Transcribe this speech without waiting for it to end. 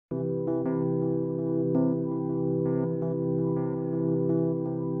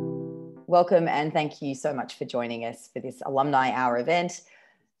Welcome and thank you so much for joining us for this Alumni Hour event.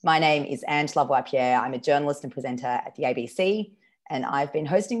 My name is Ange Lavoie-Pierre. I'm a journalist and presenter at the ABC, and I've been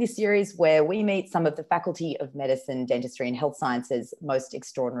hosting this series where we meet some of the Faculty of Medicine, Dentistry and Health Sciences' most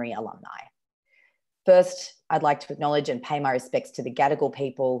extraordinary alumni. First, I'd like to acknowledge and pay my respects to the Gadigal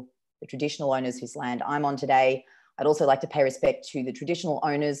people, the traditional owners whose land I'm on today. I'd also like to pay respect to the traditional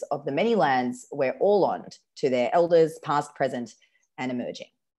owners of the many lands we're all on, to their elders, past, present, and emerging.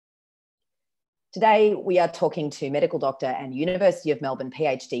 Today, we are talking to medical doctor and University of Melbourne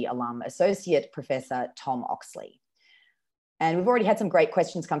PhD alum, Associate Professor Tom Oxley. And we've already had some great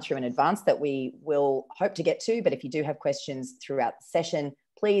questions come through in advance that we will hope to get to, but if you do have questions throughout the session,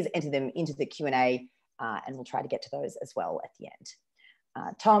 please enter them into the Q&A and we'll try to get to those as well at the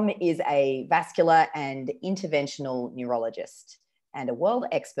end. Tom is a vascular and interventional neurologist and a world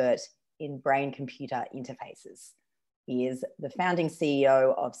expert in brain-computer interfaces. He is the founding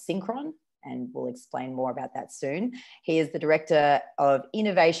CEO of Synchron, and we'll explain more about that soon. He is the Director of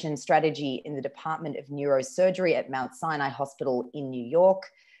Innovation Strategy in the Department of Neurosurgery at Mount Sinai Hospital in New York.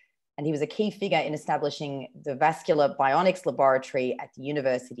 And he was a key figure in establishing the Vascular Bionics Laboratory at the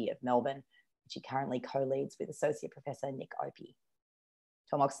University of Melbourne, which he currently co-leads with Associate Professor Nick Opie.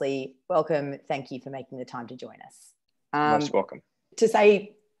 Tom Oxley, welcome. Thank you for making the time to join us. Most welcome. To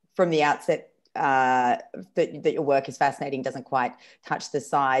say from the outset, that your work is fascinating, doesn't quite touch the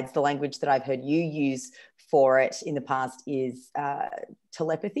sides. The language that I've heard you use for it in the past is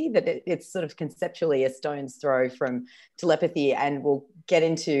telepathy, that it's sort of conceptually a stone's throw from telepathy, and we'll get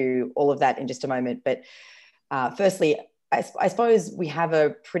into all of that in just a moment. But firstly, I suppose we have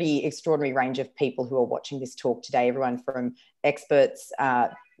a pretty extraordinary range of people who are watching this talk today, everyone from experts,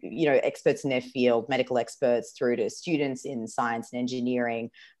 experts in their field, medical experts, through to students in science and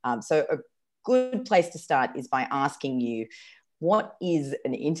engineering. So a good place to start is by asking you, what is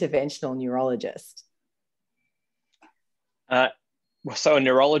an interventional neurologist? So a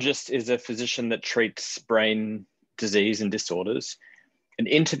neurologist is a physician that treats brain disease and disorders. An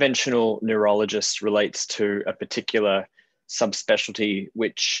interventional neurologist relates to a particular subspecialty,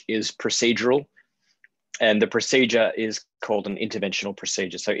 which is procedural. And the procedure is called an interventional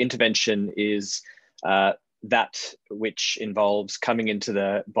procedure. So intervention is that which involves coming into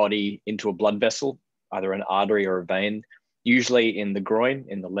the body, into a blood vessel, either an artery or a vein, usually in the groin,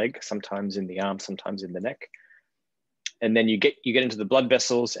 in the leg, sometimes in the arm, sometimes in the neck. And then you get into the blood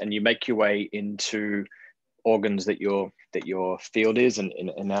vessels and you make your way into organs that your field is. And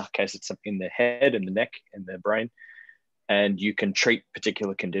in our case, it's in the head and the neck and the brain. And you can treat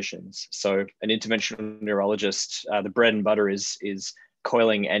particular conditions. So an interventional neurologist, the bread and butter is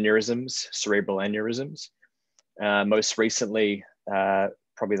coiling aneurysms, cerebral aneurysms. Most recently,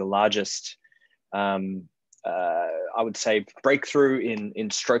 probably the largest, I would say, breakthrough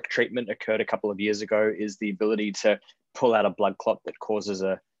in stroke treatment occurred a couple of years ago, is the ability to pull out a blood clot that causes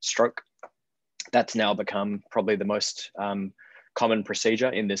a stroke. That's now become probably the most common procedure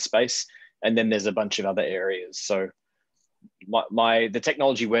in this space. And then there's a bunch of other areas. So the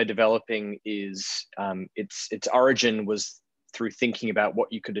technology we're developing is, its origin was through thinking about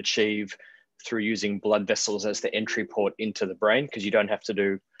what you could achieve through using blood vessels as the entry port into the brain, because you don't have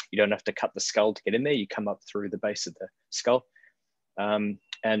to cut the skull to get in there. You come up through the base of the skull.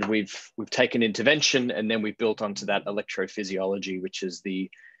 And we've taken intervention, and then we've built onto that electrophysiology, which is the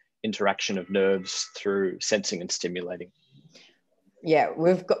interaction of nerves through sensing and stimulating. Yeah,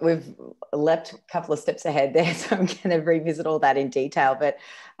 we've leapt a couple of steps ahead there, so I'm going to revisit all that in detail. But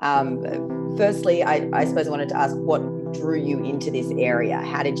firstly, I suppose I wanted to ask, what drew you into this area?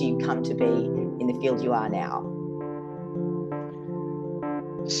 How did you come to be in the field you are now?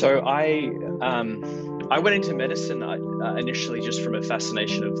 So I went into medicine initially just from a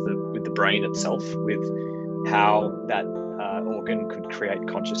fascination with the brain itself, with how that organ could create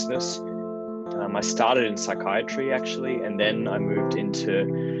consciousness. I started in psychiatry actually, and then I moved into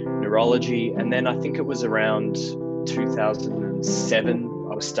neurology. And then I think it was around 2007,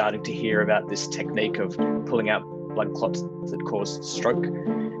 I was starting to hear about this technique of pulling out blood clots that caused stroke.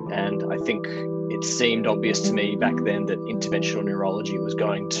 And I think it seemed obvious to me back then that interventional neurology was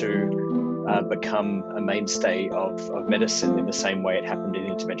going to become a mainstay of medicine in the same way it happened in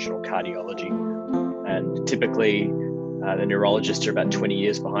interventional cardiology. And typically, the neurologists are about 20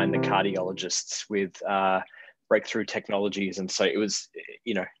 years behind the cardiologists with breakthrough technologies. And so it was,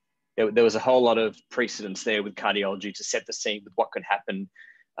 there was a whole lot of precedence there with cardiology to set the scene with what could happen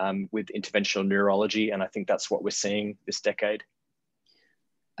with interventional neurology. And I think that's what we're seeing this decade.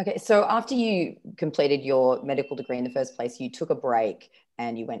 Okay, so after you completed your medical degree in the first place, you took a break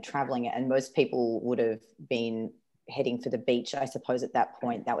and you went traveling, and most people would have been heading for the beach. I suppose at that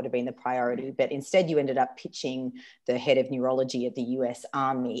point that would have been the priority, but instead you ended up pitching the head of neurology at the US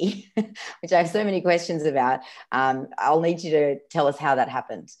Army, which I have so many questions about. I'll need you to tell us how that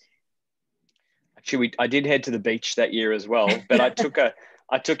happened. Actually, I did head to the beach that year as well, but I took a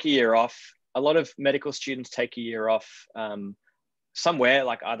year off. A lot of medical students take a year off somewhere,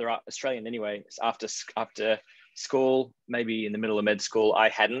 like either Australian anyway, after school, maybe in the middle of med school. I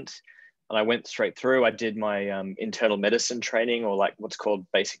hadn't, and I went straight through. I did my internal medicine training, or like what's called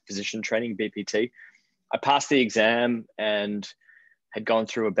basic physician training, BPT. I passed the exam and had gone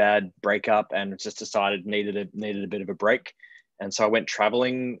through a bad breakup and just decided needed a bit of a break. And so I went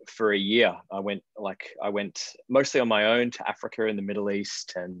traveling for a year. I went mostly on my own to Africa and the Middle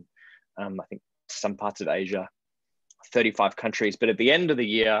East, and I think some parts of Asia, 35 countries. But at the end of the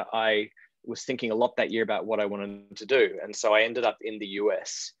year, I was thinking a lot that year about what I wanted to do. And so I ended up in the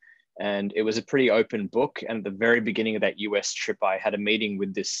US, and it was a pretty open book. And at the very beginning of that US trip, I had a meeting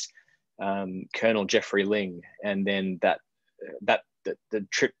with this Colonel Jeffrey Ling. And then the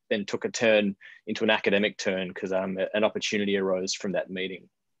trip then took a turn into an academic turn because an opportunity arose from that meeting.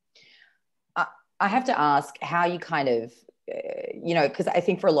 I have to ask how you kind of, because I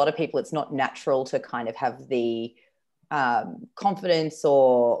think for a lot of people, it's not natural to kind of have the confidence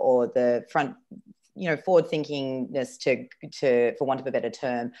or the front, forward thinkingness to, for want of a better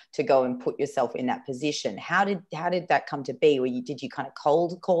term, to go and put yourself in that position. How did that come to be? Or did you kind of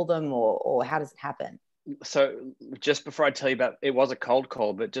cold call them, or how does it happen? So just before I tell you about, it was a cold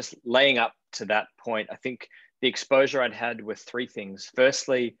call, but just laying up to that point, I think the exposure I'd had with three things.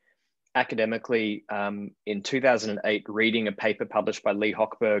 Firstly, academically, in 2008, reading a paper published by Lee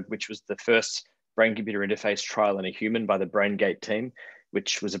Hochberg, which was the first brain-computer interface trial in a human by the BrainGate team,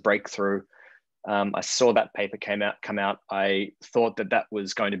 which was a breakthrough. I saw that paper come out. I thought that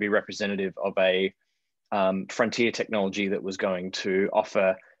was going to be representative of a frontier technology that was going to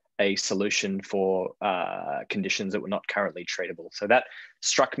offer a solution for conditions that were not currently treatable. So that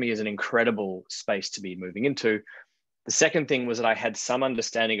struck me as an incredible space to be moving into. The second thing was that I had some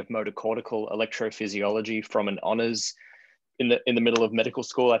understanding of motor cortical electrophysiology from an honors in the middle of medical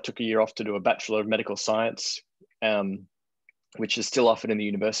school. I took a year off to do a Bachelor of Medical Science, which is still offered in the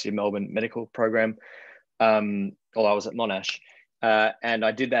University of Melbourne medical program, while I was at Monash. And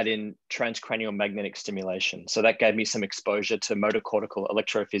I did that in transcranial magnetic stimulation. So that gave me some exposure to motor cortical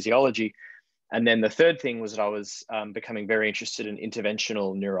electrophysiology. And then the third thing was that I was becoming very interested in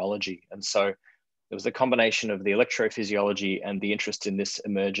interventional neurology. And so it was the combination of the electrophysiology and the interest in this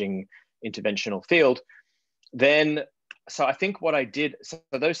emerging interventional field. So I think what I did, so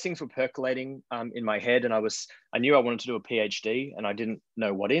those things were percolating in my head, and I knew I wanted to do a PhD, and I didn't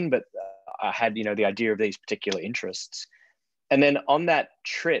know what in, but I had, the idea of these particular interests. And then on that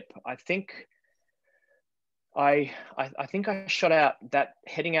trip, I think I shot out that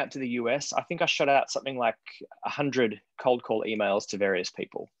heading out to the US, I think I shot out something like 100 cold call emails to various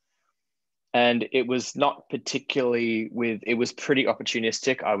people. And it was not particularly it was pretty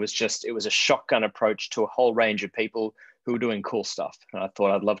opportunistic. It was a shotgun approach to a whole range of people who were doing cool stuff. And I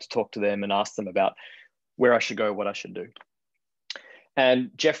thought I'd love to talk to them and ask them about where I should go, what I should do. And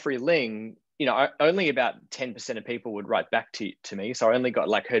Jeffrey Ling, only about 10% of people would write back to me. So I only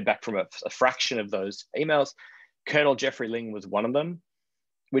got heard back from a fraction of those emails. Colonel Jeffrey Ling was one of them,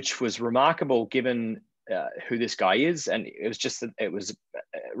 which was remarkable given who this guy is. And it was just that it was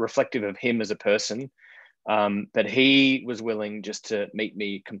reflective of him as a person. But he was willing just to meet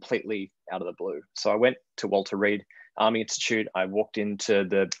me completely out of the blue. So I went to Walter Reed Army Institute. I walked into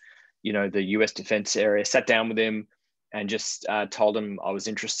the US defense area, sat down with him, and just told him I was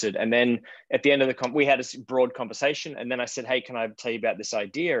interested. And then at the end of we had a broad conversation. And then I said, hey, can I tell you about this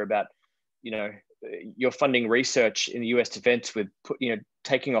idea about, you're funding research in the US defense with,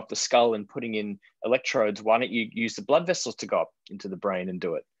 taking off the skull and putting in electrodes. Why don't you use the blood vessels to go up into the brain and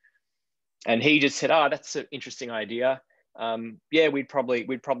do it? And he just said, that's an interesting idea. Yeah, we'd probably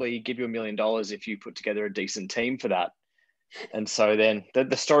give you $1 million if you put together a decent team for that. And so then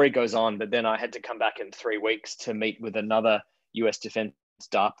the story goes on, but then I had to come back in 3 weeks to meet with another US Defense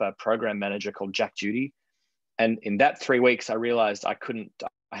DARPA program manager called Jack Judy. And in that 3 weeks, I realized I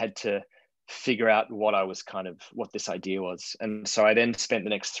had to figure out what this idea was. And so I then spent the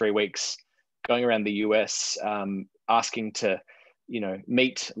next 3 weeks going around the US, asking to,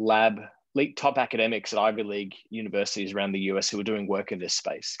 meet top academics at Ivy League universities around the US who were doing work in this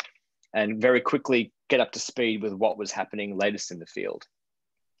space, and very quickly get up to speed with what was happening latest in the field.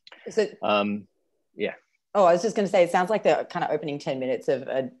 So, yeah. Oh, I was just going to say, it sounds like the kind of opening 10 minutes of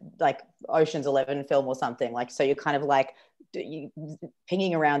a Ocean's 11 film or something. So you're kind of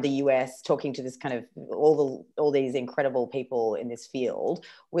pinging around the US, talking to this kind of all these incredible people in this field.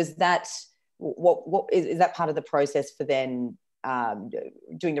 Was that what is that part of the process for then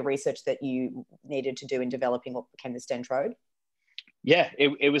doing the research that you needed to do in developing what became the Stentrode? Yeah,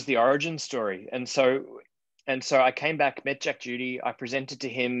 it was the origin story. And so I came back, met Jack Judy, I presented to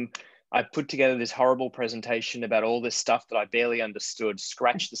him, I put together this horrible presentation about all this stuff that I barely understood,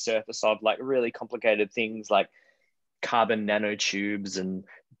 scratched the surface of, like really complicated things like carbon nanotubes and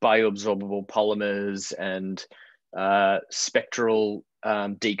bioabsorbable polymers and spectral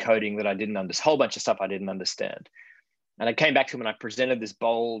decoding that I didn't understand, a whole bunch of stuff I didn't understand. And I came back to him and I presented this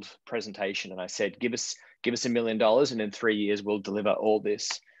bold presentation and I said, give us $1 million and in 3 years we'll deliver all this.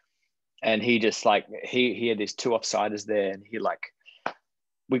 And he just like, he had these two offsiders there and he like,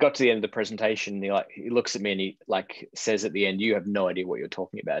 we got to the end of the presentation and he looks at me and he like says at the end, you have no idea what you're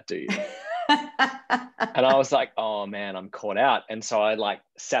talking about, do you? And I was like, oh man, I'm caught out. And so I like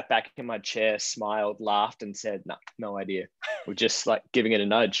sat back in my chair, smiled, laughed and said, no idea. We're just like giving it a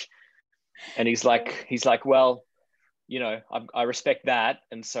nudge. And he's like, well, you know, I respect that.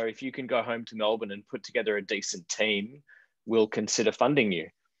 And so if you can go home to Melbourne and put together a decent team, we'll consider funding you.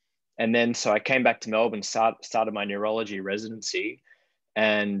 And then, so I came back to Melbourne, started my neurology residency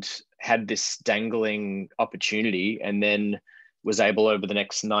and had this dangling opportunity, and then was able over the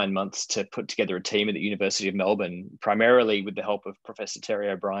next 9 months to put together a team at the University of Melbourne, primarily with the help of Professor Terry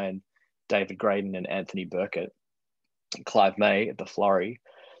O'Brien, David Graydon and Anthony Burkett, and Clive May at the Florey.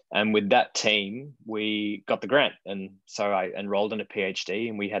 And with that team, we got the grant. And so I enrolled in a PhD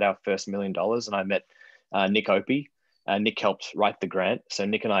and we had our first $1 million and I met Nick Opie. Nick helped write the grant. So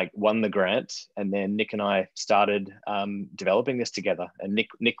Nick and I won the grant and then Nick and I started developing this together. And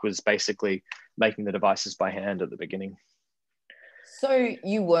Nick was basically making the devices by hand at the beginning. So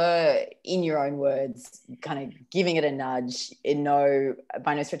you were, in your own words, kind of giving it a nudge,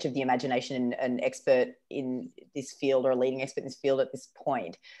 by no stretch of the imagination, an expert in this field or a leading expert in this field at this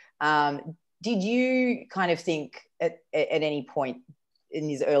point. Did you kind of think at any point in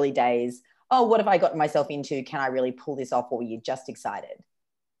these early days, oh, what have I gotten myself into? Can I really pull this off? Or were you just excited?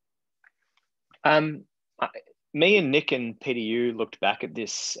 Me and Nick and PDU looked back at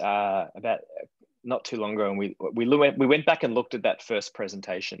this about not too long ago, and we went back and looked at that first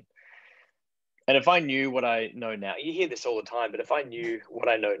presentation. And if I knew what I know now, you hear this all the time, but if I knew what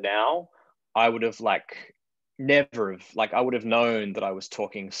I know now, I would have I would have known that I was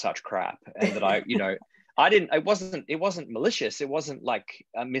talking such crap and that it wasn't malicious. It wasn't like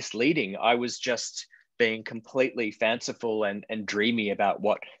misleading. I was just being completely fanciful and dreamy about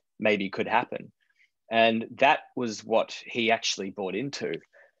what maybe could happen. And that was what he actually bought into.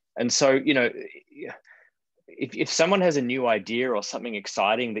 And so, you know, if someone has a new idea or something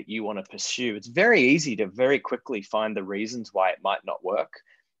exciting that you want to pursue, it's very easy to very quickly find the reasons why it might not work.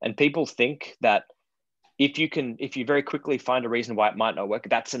 And people think that if you very quickly find a reason why it might not work,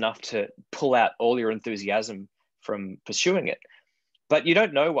 that's enough to pull out all your enthusiasm from pursuing it. But you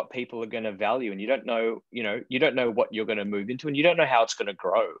don't know what people are going to value, and you don't know what you're going to move into, and you don't know how it's going to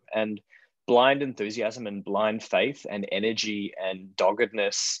grow. And blind enthusiasm and blind faith and energy and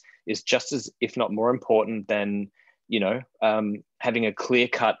doggedness is just as, if not more important than, having a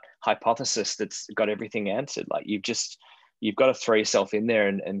clear-cut hypothesis that's got everything answered. Like you've got to throw yourself in there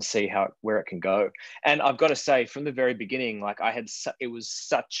and see where it can go. And I've got to say, from the very beginning, like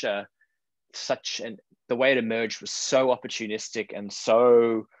the way it emerged was so opportunistic and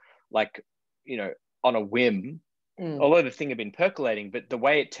so on a whim. Although the thing had been percolating, but the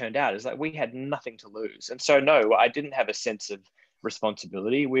way it turned out is like we had nothing to lose. And so, no, I didn't have a sense of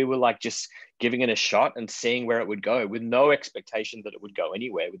responsibility. We were like just giving it a shot and seeing where it would go with no expectation that it would go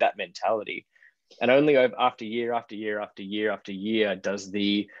anywhere, with that mentality. And only after year after year after year after year does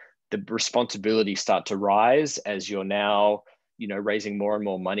the responsibility start to rise as you're now, raising more and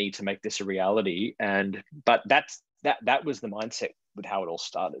more money to make this a reality. But that was the mindset with how it all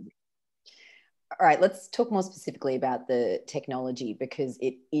started. All right, let's talk more specifically about the technology because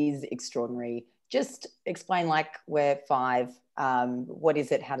it is extraordinary. Just explain, like, we're 5. What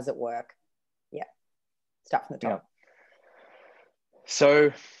is it? How does it work? Yeah, start from the top. Yeah.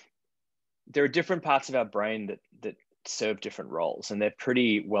 So there are different parts of our brain that serve different roles, and they're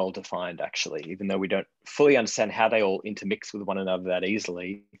pretty well defined, actually, even though we don't fully understand how they all intermix with one another that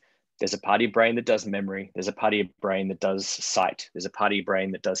easily. There's a part of your brain that does memory. There's a part of your brain that does sight. There's a part of your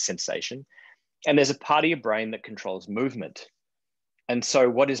brain that does sensation. And there's a part of your brain that controls movement. And so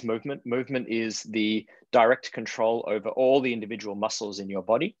what is movement? Movement is the direct control over all the individual muscles in your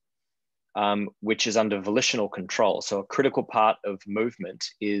body, which is under volitional control. So a critical part of movement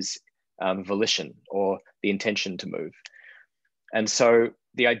is volition, or the intention to move. And so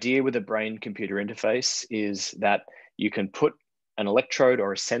the idea with a brain-computer interface is that you can put an electrode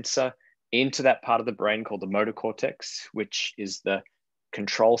or a sensor into that part of the brain called the motor cortex, which is the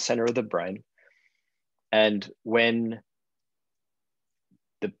control center of the brain. And when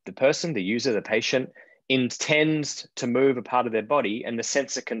the person, the user, the patient intends to move a part of their body and the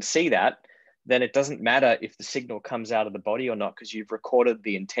sensor can see that, then it doesn't matter if the signal comes out of the body or not, because you've recorded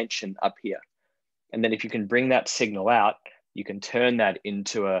the intention up here. And then if you can bring that signal out, you can turn that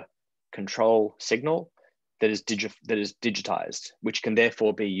into a control signal that is digitized, which can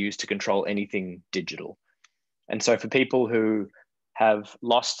therefore be used to control anything digital. And so for people who have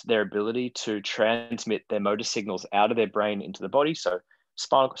lost their ability to transmit their motor signals out of their brain into the body, so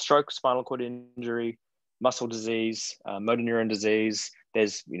stroke, spinal cord injury, muscle disease, motor neuron disease,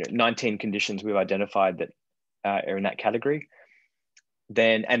 there's 19 conditions we've identified that are in that category.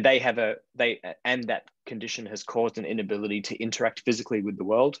 Then, and that condition has caused an inability to interact physically with the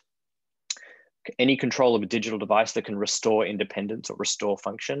world. Any control of a digital device that can restore independence or restore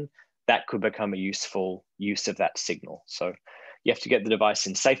function, that could become a useful use of that signal. So you have to get the device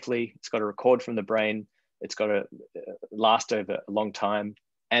in safely. It's got to record from the brain. It's got to last over a long time,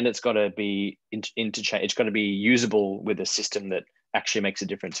 and it's got to be interchange. It's got to be usable with a system that actually makes a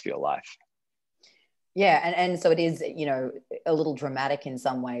difference for your life. Yeah, and so it is, a little dramatic in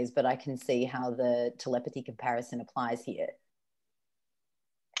some ways, but I can see how the telepathy comparison applies here.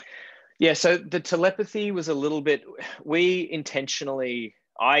 Yeah, so the telepathy was a little bit,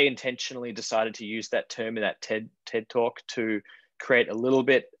 I intentionally decided to use that term in that TED talk to create a little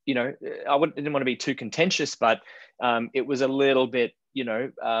bit, I didn't want to be too contentious, but it was a little bit,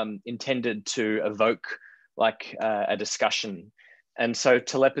 intended to evoke like a discussion. And so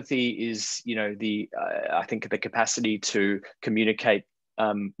telepathy is, I think the capacity to communicate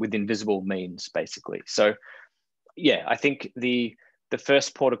with invisible means, basically. So yeah, I think the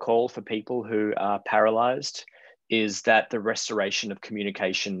first protocol for people who are paralyzed is that the restoration of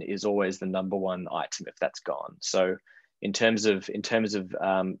communication is always the number one item if that's gone. So in terms of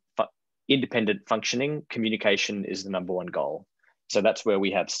independent functioning, communication is the number one goal. So that's where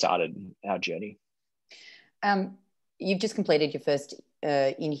we have started our journey. You've just completed your first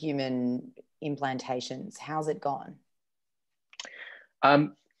inhuman implantations. How's it gone?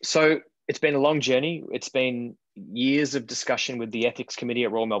 So it's been a long journey. It's been years of discussion with the ethics committee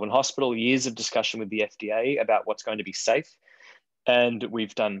at Royal Melbourne Hospital, years of discussion with the FDA about what's going to be safe. And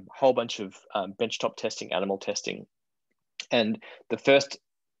we've done a whole bunch of benchtop testing, animal testing. And the first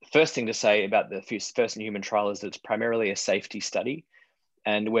thing to say about the first in human trial is that it's primarily a safety study.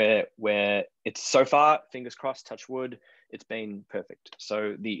 And where it's so far, fingers crossed, touch wood, it's been perfect.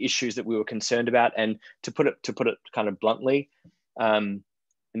 So the issues that we were concerned about, and to put it kind of bluntly, and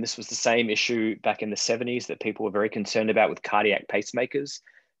this was the same issue back in the 70s that people were very concerned about with cardiac pacemakers.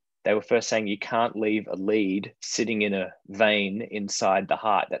 They were first saying you can't leave a lead sitting in a vein inside the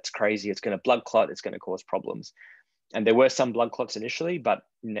heart. That's crazy. It's going to blood clot. It's going to cause problems. And there were some blood clots initially, but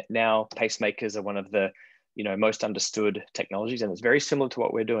now pacemakers are one of the most understood technologies, and it's very similar to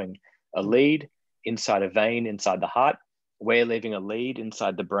what we're doing. A lead inside a vein inside the heart. We're leaving a lead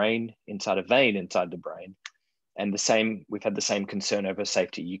inside the brain, inside a vein inside the brain. And we've had the same concern over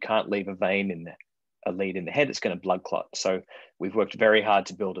safety. You can't leave a lead in the head, it's going to blood clot. So we've worked very hard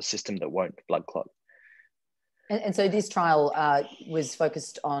to build a system that won't blood clot. And so this trial was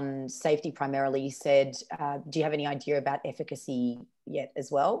focused on safety primarily. You said, do you have any idea about efficacy yet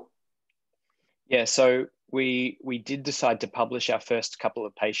as well? Yeah, so we did decide to publish our first couple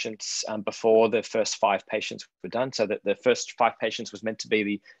of patients before the first 5 patients were done. So that the first 5 patients was meant to be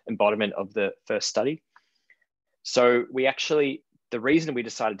the embodiment of the first study. So the reason we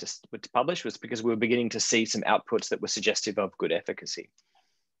decided to publish was because we were beginning to see some outputs that were suggestive of good efficacy.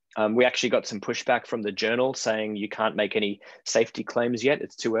 We actually got some pushback from the journal saying you can't make any safety claims yet.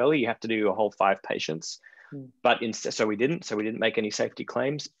 It's too early. You have to do a whole 5 patients. But instead, so we didn't make any safety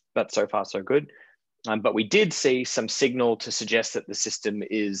claims, but so far so good. But we did see some signal to suggest that the system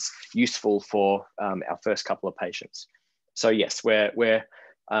is useful for our first couple of patients. So yes, we're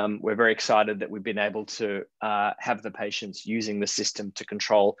very excited that we've been able to have the patients using the system to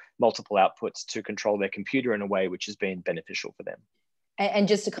control multiple outputs, to control their computer in a way which has been beneficial for them. And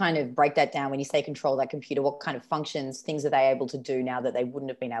just to kind of break that down, when you say control that computer, what kind of functions, things are they able to do now that they wouldn't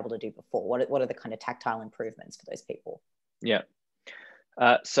have been able to do before? What are the kind of tactile improvements for those people? Yeah.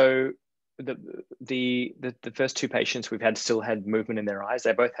 So the first 2 patients we've had still had movement in their eyes.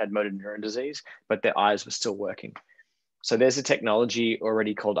 They both had motor neuron disease, but their eyes were still working. So there's a technology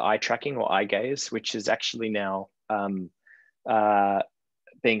already called eye tracking or eye gaze, which is actually now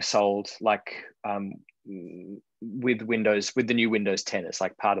being sold. Like with the new Windows 10. It's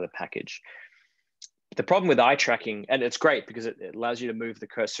like part of the package. The problem with eye tracking, and it's great because it allows you to move the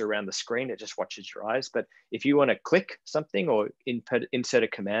cursor around the screen. It just watches your eyes. But if you want to click something or insert a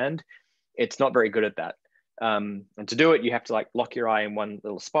command, it's not very good at that. And to do it, you have to like lock your eye in one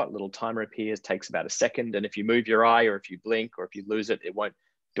little spot. Little timer appears, takes about a second. And if you move your eye, or if you blink, or if you lose it, it won't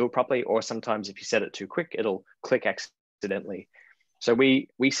do it properly. Or sometimes if you set it too quick, it'll click accidentally. So we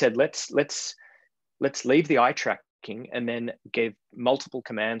said, let's leave the eye tracking and then give multiple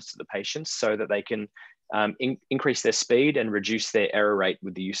commands to the patients so that they can increase their speed and reduce their error rate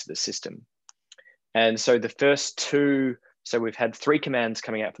with the use of the system. And so the first two, so we've had 3 commands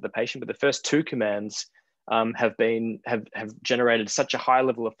coming out for the patient, but the first 2 commands have generated such a high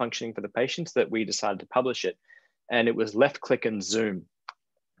level of functioning for the patients that we decided to publish it. And it was left click and zoom.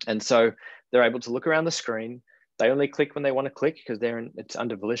 And so they're able to look around the screen. They only click when they want to click because it's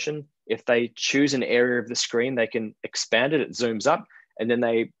under volition. If they choose an area of the screen, they can expand it, it zooms up, and then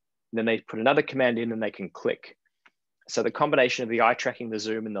they put another command in and they can click. So the combination of the eye tracking, the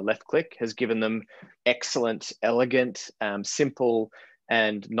zoom, and the left click has given them excellent, elegant, simple,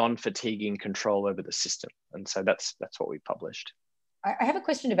 and non-fatiguing control over the system. And so that's what we published. I have a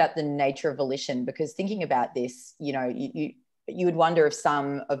question about the nature of volition, because thinking about this, you know, you would wonder if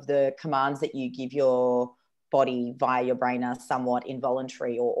some of the commands that you give your body via your brain are somewhat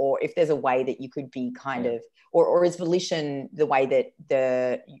involuntary, or if there's a way that you could be kind of, or is volition the way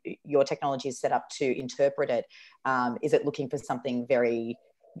that your technology is set up to interpret it? Is it looking for something very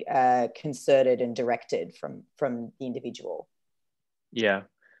concerted and directed from the individual? Yeah,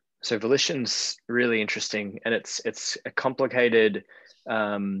 so volition's really interesting, and it's a complicated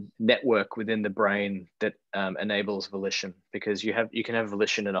network within the brain that enables volition, because you can have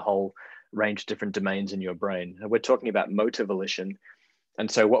volition in a whole range of different domains in your brain. And we're talking about motor volition.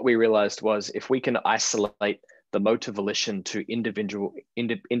 And so what we realized was, if we can isolate the motor volition to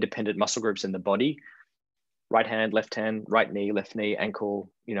independent muscle groups in the body, right hand, left hand, right knee, left knee,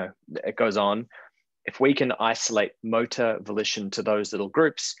 ankle, you know, it goes on. If we can isolate motor volition to those little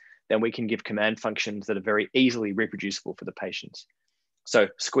groups, then we can give command functions that are very easily reproducible for the patients. So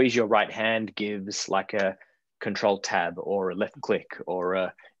squeeze your right hand gives like a control tab, or a left click, or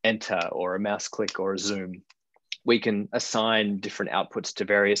a enter, or a mouse click, or a zoom. We can assign different outputs to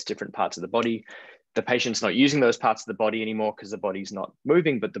various different parts of the body. The patient's not using those parts of the body anymore because the body's not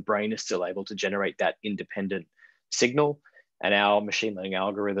moving, but the brain is still able to generate that independent signal. And our machine learning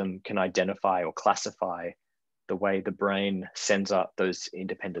algorithm can identify or classify the way the brain sends out those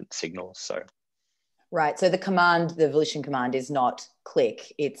independent signals. So, right. So the volition command is not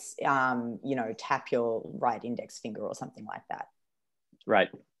click. It's, you know, tap your right index finger or something like that. Right.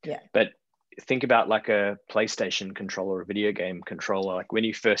 Yeah. But think about like a PlayStation controller or a video game controller. Like when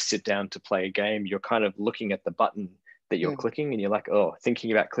you first sit down to play a game, you're kind of looking at the button that you're clicking, and you're like, oh,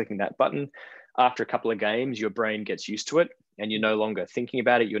 thinking about clicking that button. After a couple of games, your brain gets used to it, and you're no longer thinking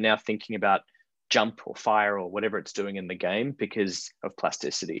about it. You're now thinking about jump or fire or whatever it's doing in the game because of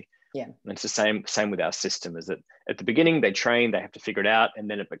plasticity. Yeah. And it's the same with our system, is that at the beginning they train, they have to figure it out, and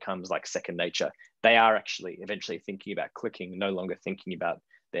then it becomes like second nature. They are actually eventually thinking about clicking, no longer thinking about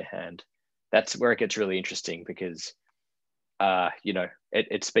their hand. That's where it gets really interesting, because you know,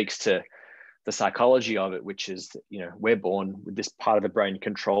 it speaks to the psychology of it, which is, you know, we're born with this part of the brain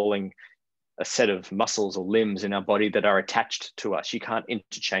controlling a set of muscles or limbs in our body that are attached to us. You can't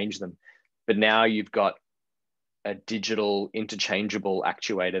interchange them. But now you've got a digital interchangeable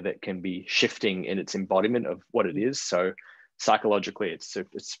actuator that can be shifting in its embodiment of what it is. So psychologically, it's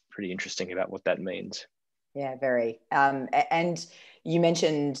pretty interesting about what that means. Yeah, very. And you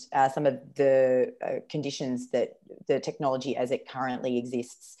mentioned some of the conditions that the technology as it currently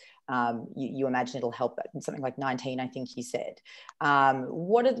exists, you imagine it'll help something like 19, I think you said.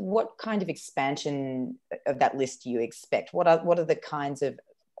 What kind of expansion of that list do you expect? What are the kinds of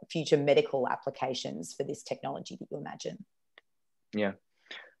future medical applications for this technology that you imagine? Yeah.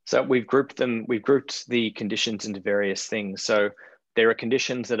 So we've grouped the conditions into various things. So there are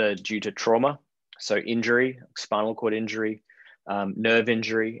conditions that are due to trauma, so injury, spinal cord injury, nerve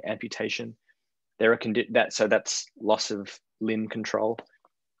injury, amputation. There are so that's loss of limb control.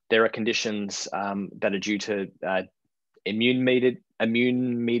 There are conditions that are due to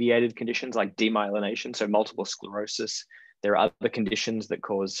immune-mediated conditions like demyelination, so multiple sclerosis. There are other conditions that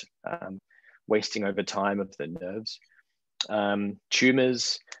cause wasting over time of the nerves.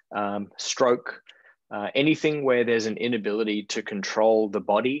 Tumors, stroke, anything where there's an inability to control the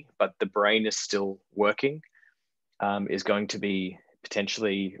body, but the brain is still working, is going to be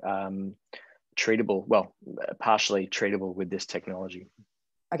potentially treatable, well, partially treatable with this technology.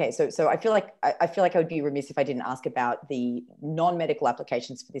 Okay, so I feel like I would be remiss if I didn't ask about the non-medical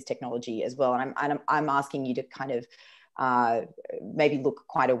applications for this technology as well. And I'm asking you to kind of maybe look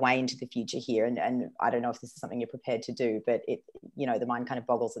quite a way into the future here. And I don't know if this is something you're prepared to do, but the mind kind of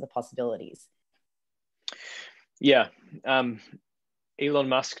boggles at the possibilities. Yeah. Elon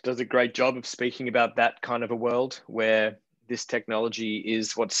Musk does a great job of speaking about that kind of a world where this technology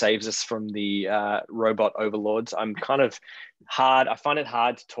is what saves us from the robot overlords. I find it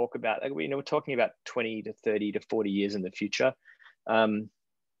hard to talk about. We're talking about 20 to 30 to 40 years in the future.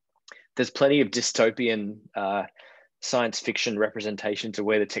 There's plenty of dystopian science fiction representations of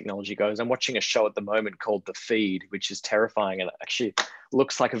where the technology goes. I'm watching a show at the moment called The Feed, which is terrifying and actually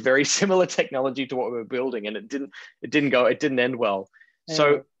looks like a very similar technology to what we were building, and it didn't end well. Yeah.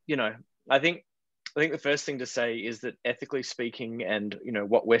 So, I think the first thing to say is that ethically speaking, and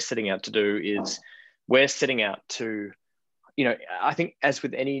what we're setting out to do is we're setting out to, I think as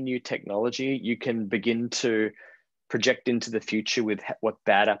with any new technology, you can begin to project into the future with what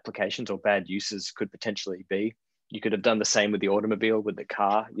bad applications or bad uses could potentially be. You could have done the same with the automobile, with the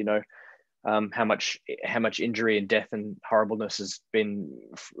car. How much injury and death and horribleness has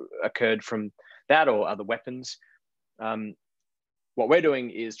occurred from that or other weapons. What we're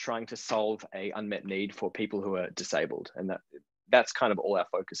doing is trying to solve a unmet need for people who are disabled, and that's kind of all our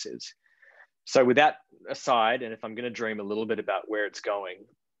focus is. So with that aside, and if I'm going to dream a little bit about where it's going,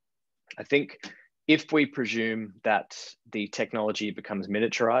 I think if we presume that the technology becomes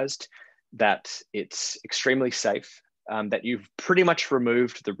miniaturized, that it's extremely safe, that you've pretty much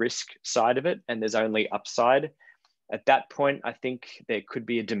removed the risk side of it and there's only upside, at that point, I think there could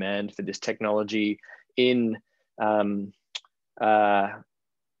be a demand for this technology in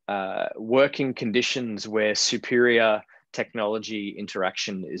working conditions where superior technology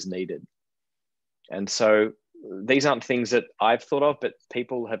interaction is needed. And so these aren't things that I've thought of, but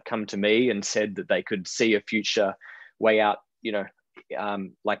people have come to me and said that they could see a future way out,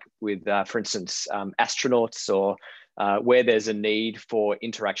 like with, for instance, astronauts, or where there's a need for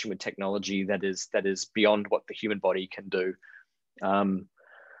interaction with technology that is beyond what the human body can do.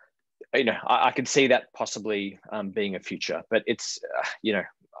 I can see that possibly being a future, but it's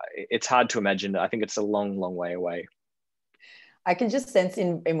hard to imagine. I think it's a long, long way away. I can just sense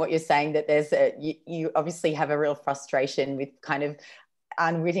in what you're saying that you obviously have a real frustration with kind of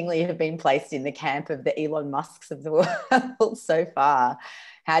unwittingly have been placed in the camp of the Elon Musks of the world so far.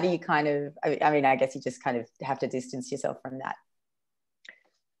 How do you kind of, I guess you just kind of have to distance yourself from that.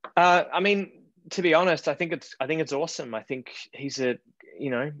 To be honest, I think it's awesome. I think he's a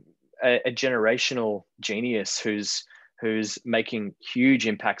generational genius who's making huge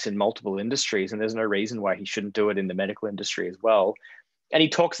impacts in multiple industries, and there's no reason why he shouldn't do it in the medical industry as well. And he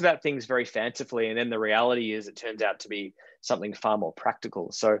talks about things very fancifully, and then the reality is it turns out to be something far more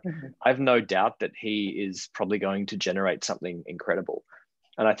practical. So I have no doubt that he is probably going to generate something incredible.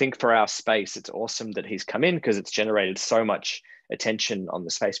 And I think for our space, it's awesome that he's come in, because it's generated so much attention on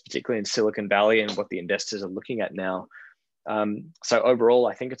the space, particularly in Silicon Valley and what the investors are looking at now. So overall,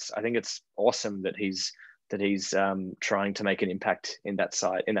 I think it's awesome that he's trying to make an impact in that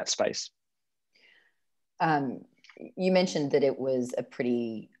space. You mentioned that it was a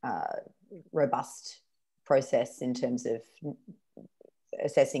pretty robust process in terms of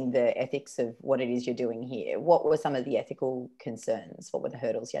assessing the ethics of what it is you're doing here. What were some of the ethical concerns? What were the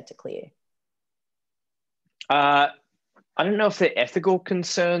hurdles you had to clear? I don't know if they're ethical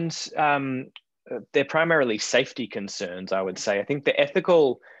concerns. They're primarily safety concerns, I would say. I think the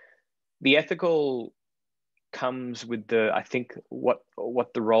ethical comes with I think what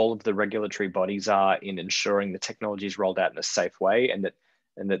the role of the regulatory bodies are in ensuring the technology is rolled out in a safe way, and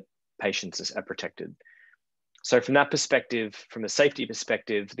that patients are protected. So from that perspective, from a safety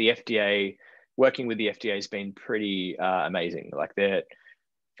perspective, the FDA, working with the FDA has been pretty amazing. Like I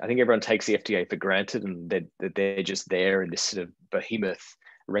think everyone takes the FDA for granted, and they're just there in this sort of behemoth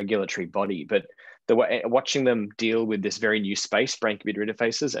regulatory body. But watching them deal with this very new space, brain-computer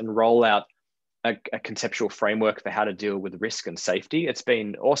interfaces, and roll out a conceptual framework for how to deal with risk and safety, it's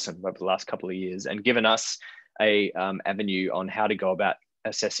been awesome over the last couple of years, and given us a avenue on how to go about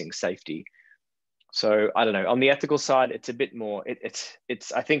assessing safety. So I don't know. On the ethical side, it's a bit more. I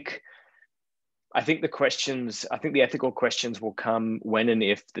think the ethical questions will come when and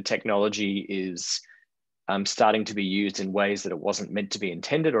if the technology is starting to be used in ways that it wasn't meant to be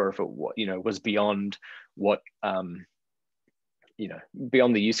intended, or if it was beyond what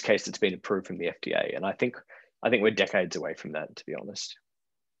beyond the use case that's been approved from the FDA. And I think we're decades away from that, to be honest.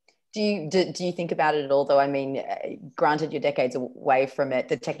 Do you think about it at all, though? I mean, granted, you're decades away from it.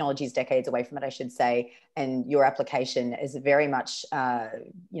 The technology is decades away from it, I should say, and your application is very much,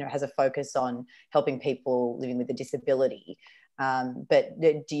 has a focus on helping people living with a disability. But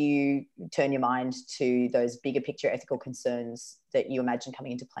do you turn your mind to those bigger picture ethical concerns that you imagine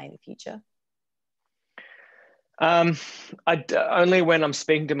coming into play in the future? Only when I'm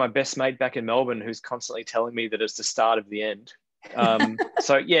speaking to my best mate back in Melbourne, who's constantly telling me that it's the start of the end.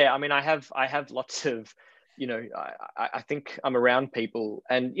 So yeah, I mean, I have lots of, I think I'm around people,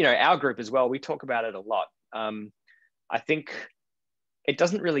 and our group as well, we talk about it a lot. I think it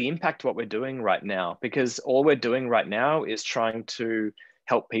doesn't really impact what we're doing right now, because all we're doing right now is trying to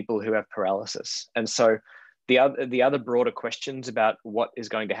help people who have paralysis. And so the other broader questions about what is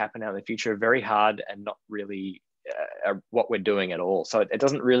going to happen out in the future are very hard and not really what we're doing at all. So it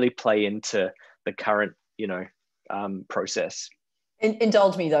doesn't really play into the current, process.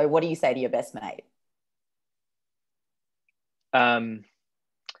 Indulge me though. What do you say to your best mate?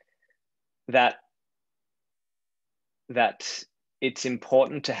 That it's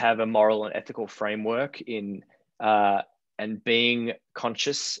important to have a moral and ethical framework in and being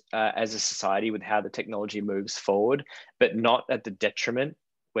conscious as a society with how the technology moves forward, but not at the detriment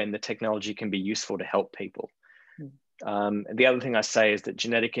when the technology can be useful to help people. The other thing I say is that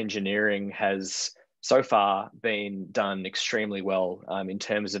genetic engineering has so far been done extremely well in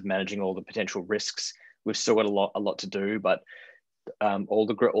terms of managing all the potential risks. We've still got a lot to do, but all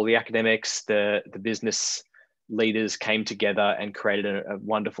the academics, the business leaders came together and created a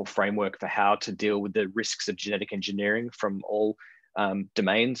wonderful framework for how to deal with the risks of genetic engineering from all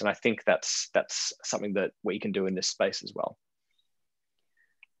domains. And I think that's something that we can do in this space as well.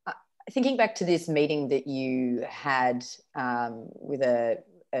 Thinking back to this meeting that you had with a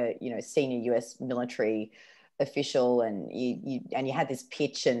senior US military official, and you had this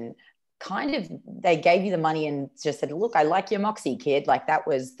pitch, and kind of they gave you the money and just said, look, I like your moxie, kid. Like, that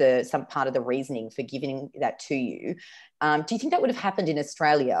was some part of the reasoning for giving that to you. Do you think that would have happened in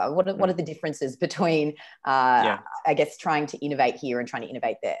Australia? What are the differences between, I guess, trying to innovate here and trying to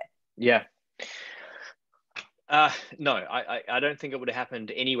innovate there? Yeah. No, I don't think it would have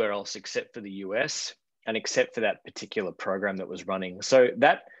happened anywhere else except for the US, and except for that particular program that was running. So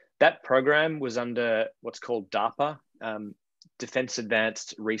that program was under what's called DARPA, Defense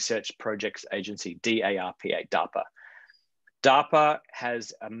Advanced Research Projects Agency, DARPA, DARPA. DARPA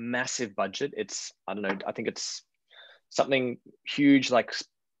has a massive budget. I think it's something huge, like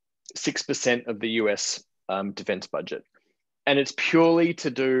 6% of the US defense budget. And it's purely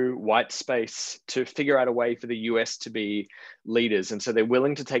to do white space, to figure out a way for the US to be leaders. And so they're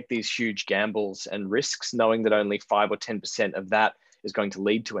willing to take these huge gambles and risks, knowing that only 5 or 10% of that is going to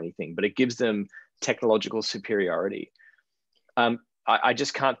lead to anything, but it gives them technological superiority. I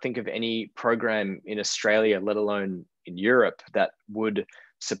just can't think of any program in Australia, let alone in Europe, that would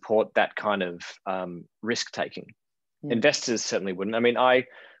support that kind of risk taking. Investors certainly wouldn't. I mean, I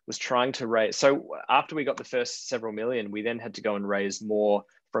was trying to raise, so after we got the first several million, we then had to go and raise more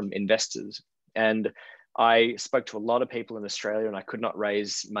from investors. And I spoke to a lot of people in Australia, and I could not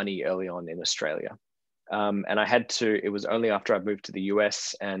raise money early on in Australia. And I had to, it was only after I moved to the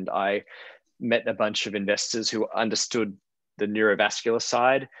US and I met a bunch of investors who understood the neurovascular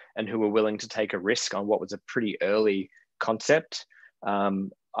side and who were willing to take a risk on what was a pretty early concept.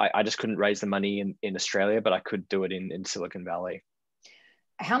 I just couldn't raise the money in Australia, but I could do it in Silicon Valley.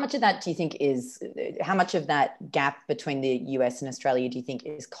 How much of that do you think how much of that gap between the US and Australia do you think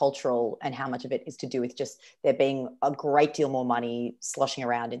is cultural, and how much of it is to do with just there being a great deal more money sloshing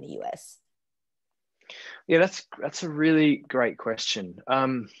around in the US? Yeah, that's a really great question.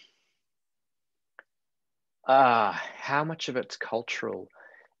 How much of it's cultural?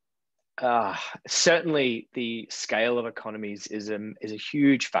 Certainly the scale of economies is a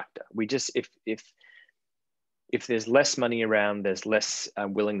huge factor. We just, if there's less money around, there's less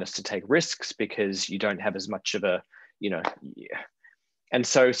willingness to take risks because you don't have as much of a, And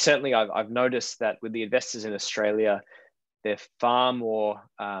so certainly I've noticed that with the investors in Australia, they're far more,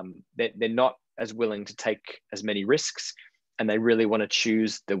 they're not as willing to take as many risks, and they really want to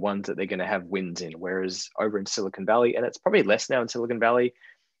choose the ones that they're going to have wins in. Whereas over in Silicon Valley, and it's probably less now in Silicon Valley,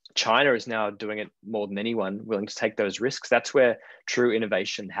 China is now doing it more than anyone, willing to take those risks. That's where true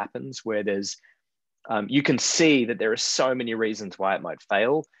innovation happens, where there's, you can see that there are so many reasons why it might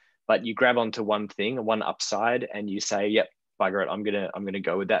fail, but you grab onto one thing, one upside, and you say, yep, bugger it, I'm gonna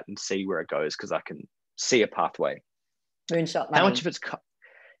go with that and see where it goes because I can see a pathway. Moonshot money. How much of it's,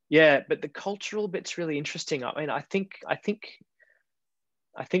 yeah, but the cultural bit's really interesting. I mean, I think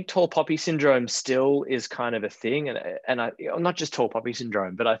I think tall poppy syndrome still is kind of a thing, and not just tall poppy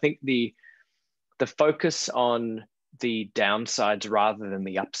syndrome, but I think the focus on the downsides rather than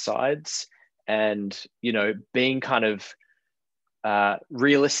the upsides, and being kind of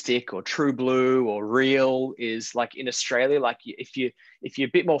realistic or true blue or real is like in Australia. Like if you're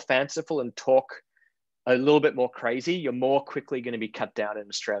a bit more fanciful and talk a little bit more crazy, you're more quickly going to be cut down in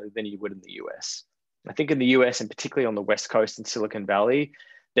Australia than you would in the US. I think in the US, and particularly on the West Coast and Silicon Valley,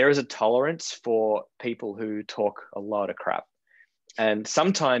 there is a tolerance for people who talk a lot of crap. And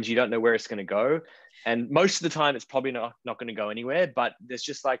sometimes you don't know where it's going to go. And most of the time, it's probably not going to go anywhere. But there's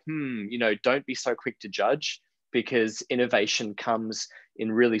just like, don't be so quick to judge, because innovation comes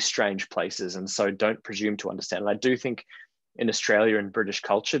in really strange places. And so don't presume to understand. And I do think in Australia and British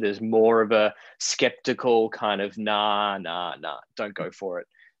culture, there's more of a skeptical kind of nah, don't go for it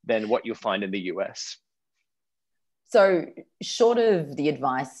than what you'll find in the US. So short of the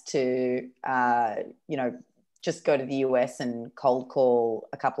advice to, just go to the US and cold call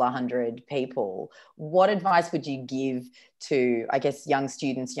a couple of hundred people, what advice would you give to, I guess, young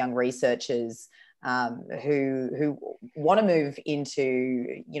students, young researchers who want to move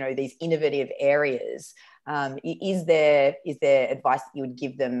into, these innovative areas? Is there advice that you would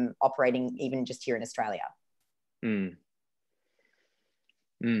give them operating even just here in Australia?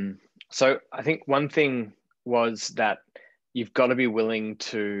 So I think one thing was that you've got to be willing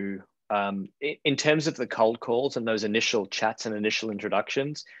to, in terms of the cold calls and those initial chats and initial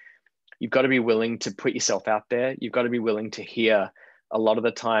introductions, you've got to be willing to put yourself out there. You've got to be willing to hear a lot of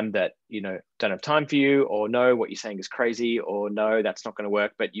the time that, don't have time for you, or no, what you're saying is crazy, or no, that's not going to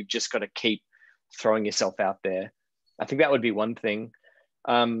work, but you've just got to keep throwing yourself out there. I think that would be one thing.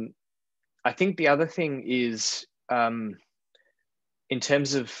 I think the other thing is, in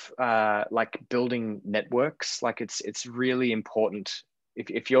terms of like building networks, like it's really important.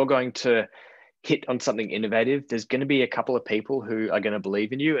 If you're going to hit on something innovative, there's going to be a couple of people who are going to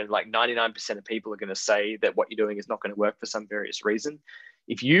believe in you, and like 99% of people are going to say that what you're doing is not going to work for some various reason.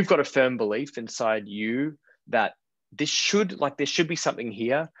 If you've got a firm belief inside you that there should be something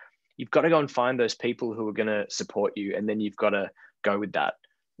here, you've got to go and find those people who are going to support you, and then you've got to go with that.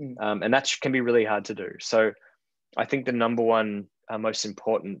 And that can be really hard to do. So I think the number one most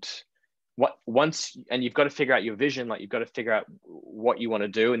important, and you've got to figure out your vision, like you've got to figure out what you want to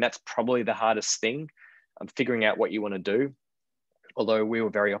do. And that's probably the hardest thing, figuring out what you want to do. Although we were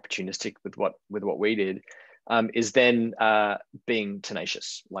very opportunistic with what we did, is then being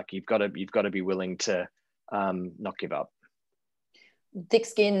tenacious. Like you've got to be willing to not give up. Thick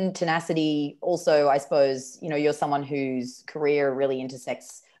skin, tenacity. Also, I suppose, you're someone whose career really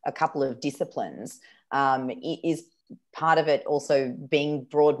intersects a couple of disciplines. Is part of it also being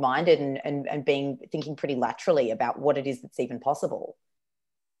broad-minded and thinking pretty laterally about what it is that's even possible?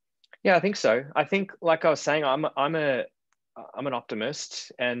 Yeah, I think so. I think, like I was saying, I'm an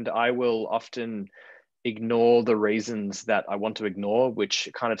optimist, and I will often ignore the reasons that I want to ignore, which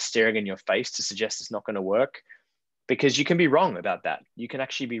are kind of staring in your face to suggest it's not going to work, because you can be wrong about that. You can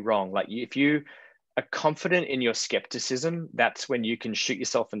actually be wrong. Like if you are confident in your skepticism, that's when you can shoot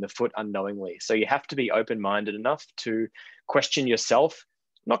yourself in the foot unknowingly. So you have to be open-minded enough to question yourself,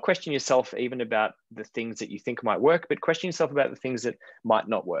 not question yourself even about the things that you think might work, but question yourself about the things that might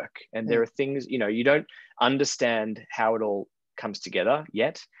not work. And there are things, you don't understand how it all comes together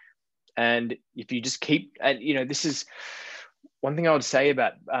yet. And if you just keep, and this is one thing I would say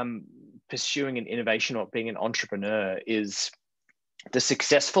about pursuing an innovation or being an entrepreneur, is the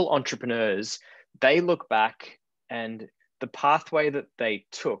successful entrepreneurs, they look back and the pathway that they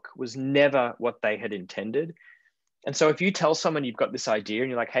took was never what they had intended. And so if you tell someone you've got this idea and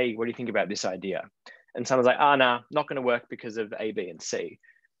you're like, hey, what do you think about this idea? And someone's like, nah, not going to work because of A, B, and C.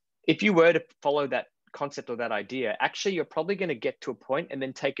 If you were to follow that concept or that idea, actually, you're probably going to get to a point and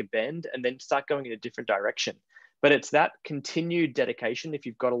then take a bend and then start going in a different direction. But it's that continued dedication, if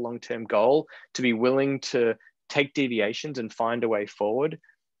you've got a long-term goal, to be willing to take deviations and find a way forward.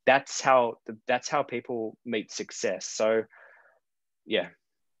 That's how people meet success. So, yeah.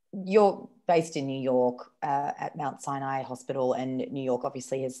 You're based in New York at Mount Sinai Hospital, and New York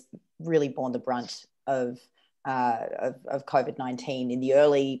obviously has really borne the brunt of COVID-19 in the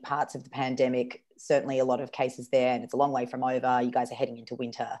early parts of the pandemic. Certainly a lot of cases there, and it's a long way from over. You guys are heading into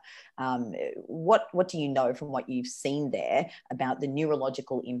winter. What do you know from what you've seen there about the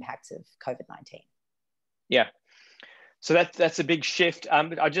neurological impacts of COVID-19? Yeah. So that's a big shift.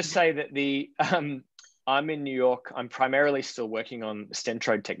 I'll just say that I'm in New York. I'm primarily still working on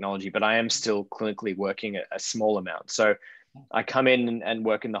stentrode technology, but I am still clinically working a small amount. So I come in and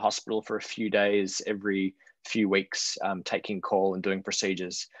work in the hospital for a few days every few weeks taking call and doing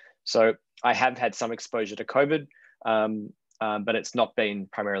procedures. So I have had some exposure to COVID, but it's not been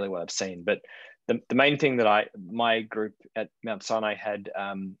primarily what I've seen. But the main thing that my group at Mount Sinai had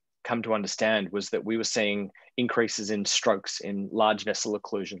come to understand was that we were seeing increases in strokes in large vessel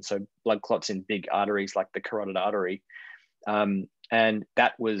occlusion, so blood clots in big arteries like the carotid artery. And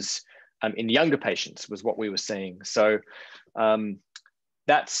that was in younger patients was what we were seeing. So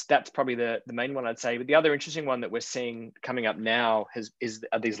that's probably the main one I'd say. But the other interesting one that we're seeing coming up now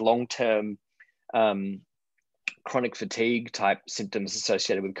are these long-term chronic fatigue type symptoms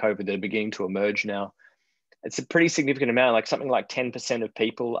associated with COVID that are beginning to emerge now. It's a pretty significant amount, like something like 10% of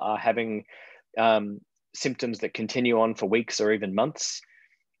people are having symptoms that continue on for weeks or even months,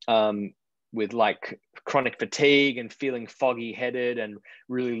 with like chronic fatigue and feeling foggy headed and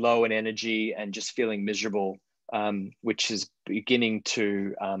really low in energy and just feeling miserable, which is beginning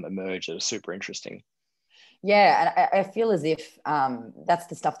to emerge. That is super interesting. Yeah, and I feel as if that's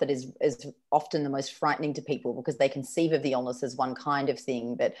the stuff that is often the most frightening to people, because they conceive of the illness as one kind of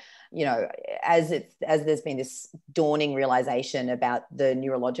thing. But, you know, as there's been this dawning realization about the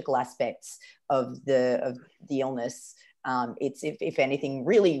neurological aspects of the illness, it's, if anything,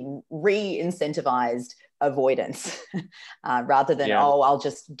 really re-incentivized avoidance rather than, oh, I'll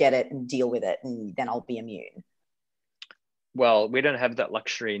just get it and deal with it and then I'll be immune. Well, we don't have that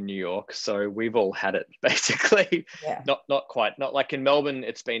luxury in New York, so we've all had it basically. Yeah. Not quite. Not like in Melbourne.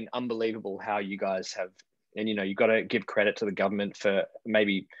 It's been unbelievable how you guys have, and you know, you've got to give credit to the government for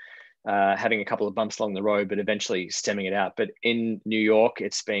maybe having a couple of bumps along the road, but eventually stemming it out. But in New York,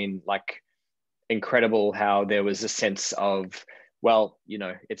 it's been like incredible how there was a sense of, well, you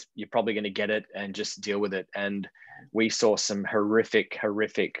know, you're probably going to get it and just deal with it. And we saw some horrific,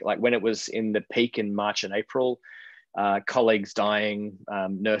 like when it was in the peak in March and April. Colleagues dying,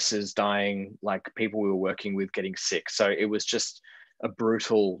 nurses dying, like people we were working with getting sick. So it was just a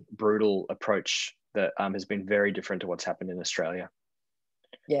brutal approach that has been very different to what's happened in Australia.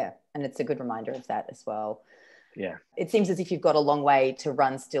 Yeah, and it's a good reminder of that as well. Yeah. It seems as if you've got a long way to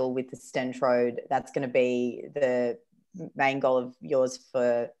run still with the Stentrode. That's going to be the main goal of yours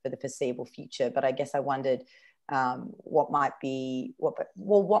for the foreseeable future. But I guess I wondered what might be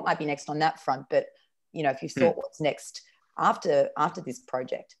next on that front. But you know, if you thought what's next after this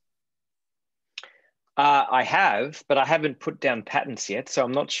project. I have, but I haven't put down patents yet, so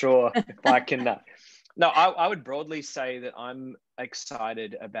I'm not sure if I can. No, I would broadly say that I'm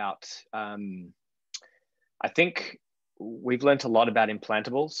excited about. I think we've learned a lot about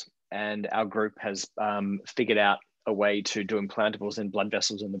implantables, and our group has figured out a way to do implantables in blood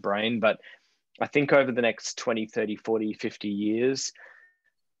vessels in the brain. But I think over the next 20, 30, 40, 50 years,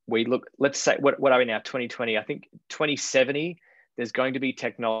 let's say, what are we now, 2020? I think 2070, there's going to be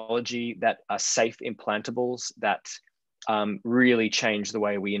technology that are safe implantables that really change the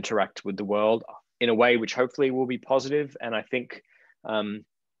way we interact with the world in a way which hopefully will be positive. And I think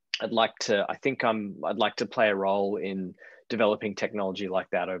I'd like to play a role in developing technology like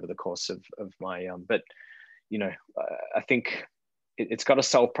that over the course of my, but you know, I think it's got to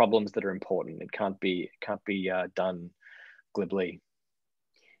solve problems that are important. It can't be done glibly.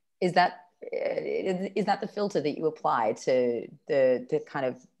 Is that the filter that you apply to the kind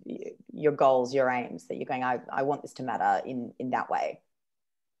of your goals, your aims, that you're going, I want this to matter in that way?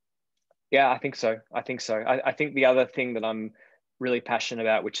 Yeah, I think so. I think the other thing that I'm really passionate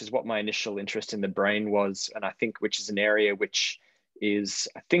about, which is what my initial interest in the brain was, and I think which is an area which is,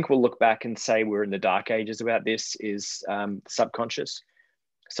 I think we'll look back and say we're in the dark ages about this, is subconscious.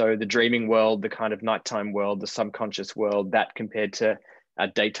 So the dreaming world, the kind of nighttime world, the subconscious world, that compared to our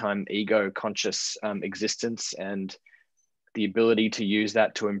daytime ego conscious existence, and the ability to use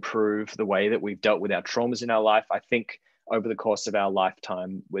that to improve the way that we've dealt with our traumas in our life. I think over the course of our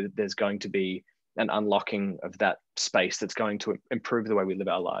lifetime, there's going to be an unlocking of that space that's going to improve the way we live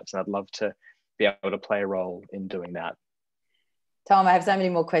our lives. And I'd love to be able to play a role in doing that. Tom, I have so many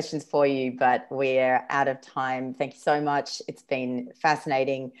more questions for you, but we're out of time. Thank you so much. It's been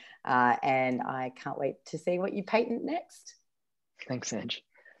fascinating, and I can't wait to see what you patent next. Thanks, Ange.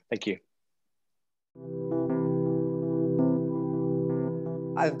 Thank you.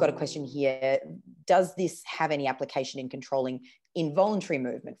 I've got a question here. Does this have any application in controlling involuntary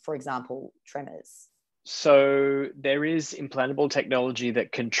movement, for example, tremors? So there is implantable technology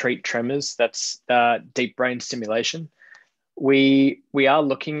that can treat tremors. That's deep brain stimulation. We are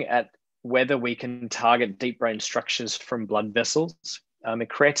looking at whether we can target deep brain structures from blood vessels. It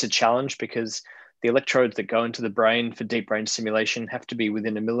creates a challenge because the electrodes that go into the brain for deep brain stimulation have to be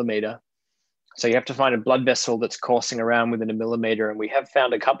within a millimeter. So you have to find a blood vessel that's coursing around within a millimeter. And we have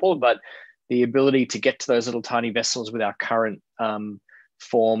found a couple, but the ability to get to those little tiny vessels with our current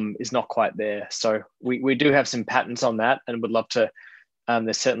form is not quite there. So we do have some patents on that, and would love to.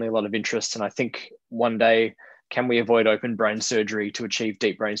 There's certainly a lot of interest, and I think one day, can we avoid open brain surgery to achieve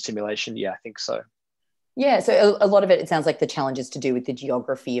deep brain stimulation? Yeah, I think so. Yeah, so a lot of it sounds like the challenge is to do with the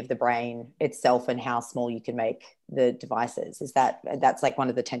geography of the brain itself and how small you can make the devices. That's like one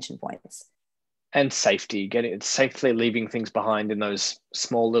of the tension points? And safety, getting it safely, leaving things behind in those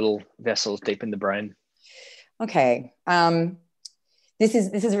small little vessels deep in the brain. Okay. This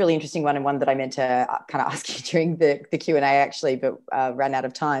is a really interesting one, and one that I meant to kind of ask you during the Q&A actually, but ran out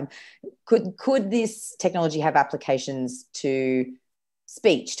of time. Could this technology have applications to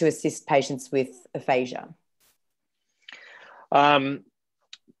speech to assist patients with aphasia?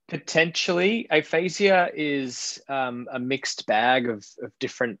 Potentially. Aphasia is a mixed bag of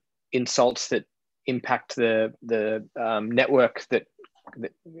different insults that impact the network that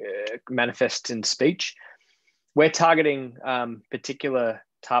manifests in speech. We're targeting particular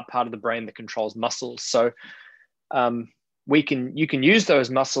part of the brain that controls muscles. So you can use those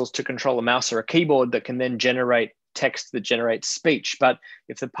muscles to control a mouse or a keyboard that can then generate text that generates speech. But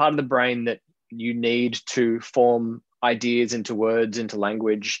if the part of the brain that you need to form ideas into words, into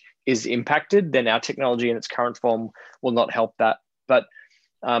language is impacted, then our technology in its current form will not help that. But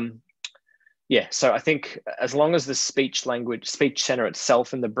yeah, so I think as long as the speech center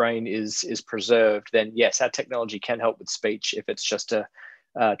itself in the brain is preserved, then yes, our technology can help with speech if it's just a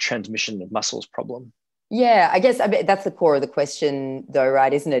transmission of muscles problem. Yeah, I guess that's the core of the question though,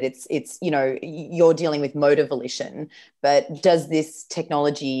 right? Isn't it? It's you're dealing with motor volition, but does this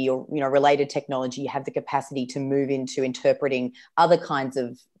technology or related technology have the capacity to move into interpreting other kinds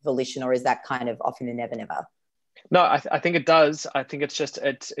of volition, or is that kind of off in the never never? No, I think it does. I think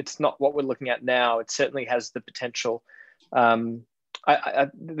it's not what we're looking at now. It certainly has the potential. The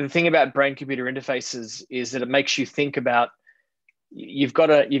thing about brain-computer interfaces is that it makes you think about. You've got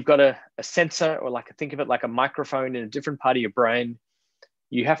a sensor, or think of it like a microphone in a different part of your brain.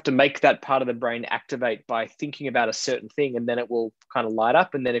 You have to make that part of the brain activate by thinking about a certain thing, and then it will kind of light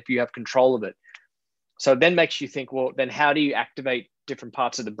up. And then if you have control of it, so it then makes you think, well, then how do you activate different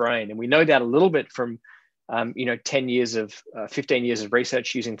parts of the brain? And we know that a little bit from 15 years of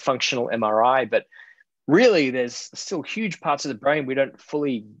research using functional MRI, but really there's still huge parts of the brain we don't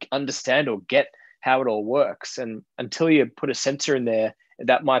fully understand or get how it all works. And until you put a sensor in there,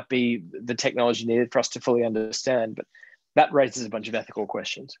 that might be the technology needed for us to fully understand. But that raises a bunch of ethical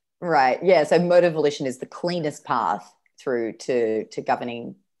questions. Right. Yeah. So motor volition is the cleanest path through to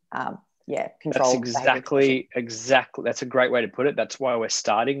governing, control. That's exactly. That's a great way to put it. That's why we're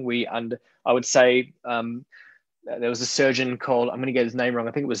starting. I would say there was a surgeon called, I'm going to get his name wrong,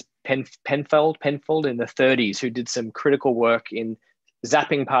 I think it was Penfold in the 30s, who did some critical work in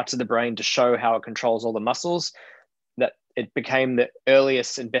zapping parts of the brain to show how it controls all the muscles, that it became the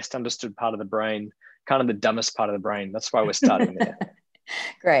earliest and best understood part of the brain, kind of the dumbest part of the brain. That's why we're starting there.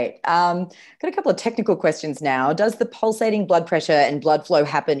 Great. Got a couple of technical questions now. Does the pulsating blood pressure and blood flow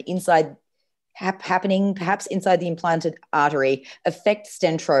happening perhaps inside the implanted artery affect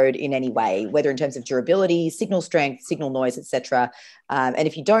stentrode in any way, whether in terms of durability, signal strength, signal noise, etc.? And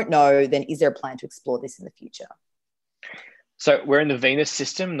if you don't know, then is there a plan to explore this in the future? So we're in the venous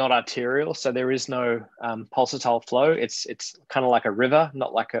system, not arterial. So there is no pulsatile flow. It's kind of like a river,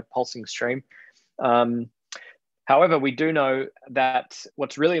 not like a pulsing stream. However, we do know that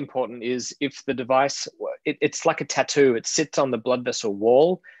what's really important is if the device, it's like a tattoo. It sits on the blood vessel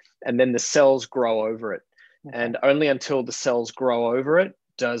wall, and then the cells grow over it. Okay. And only until the cells grow over it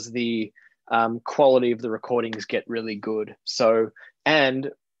does the quality of the recordings get really good. So, and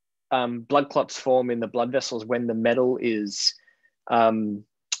blood clots form in the blood vessels when the metal is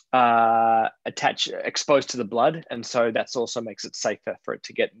exposed to the blood, and so that's also makes it safer for it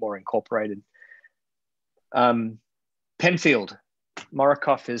to get more incorporated. Penfield,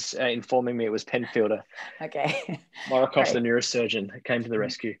 Morikoff is informing me it was Penfielder. Okay. Morikoff, the neurosurgeon, came to the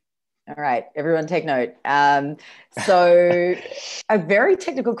rescue. All right, everyone take note. So a very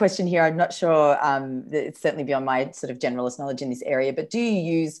technical question here. I'm not sure, it's certainly beyond my sort of generalist knowledge in this area, but do you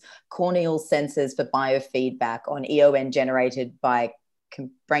use corneal sensors for biofeedback on EON generated by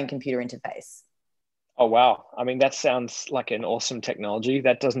brain-computer interface? Oh, wow. I mean, that sounds like an awesome technology.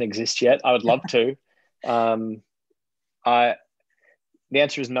 That doesn't exist yet. I would love to. The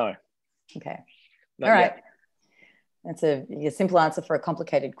answer is no. Okay. Not all right. Yet. That's a simple answer for a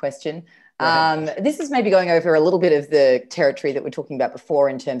complicated question. This is maybe going over a little bit of the territory that we're talking about before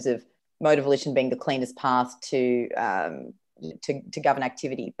in terms of motor volition being the cleanest path to to govern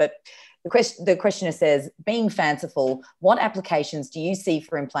activity. But the questioner says, being fanciful, what applications do you see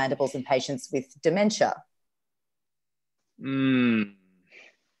for implantables in patients with dementia?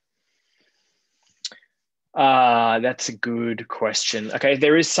 That's a good question. Okay,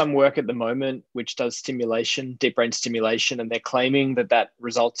 there is some work at the moment which does stimulation, deep brain stimulation, and they're claiming that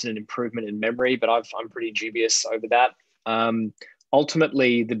results in an improvement in memory, but I'm pretty dubious over that.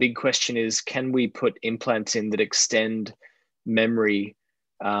 Ultimately, the big question is, can we put implants in that extend memory,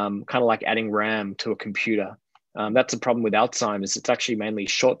 kind of like adding RAM to a computer? That's a problem with Alzheimer's. It's actually mainly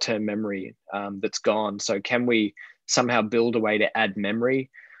short-term memory that's gone. So can we somehow build a way to add memory?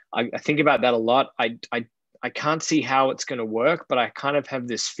 I think about that a lot. I can't see how it's going to work, but I kind of have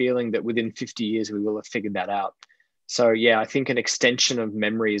this feeling that within 50 years, we will have figured that out. So yeah, I think an extension of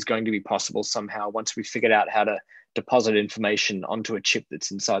memory is going to be possible somehow once we figured out how to deposit information onto a chip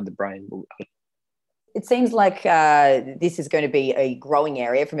that's inside the brain. It seems like this is going to be a growing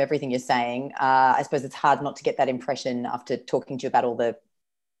area from everything you're saying. I suppose it's hard not to get that impression after talking to you about all the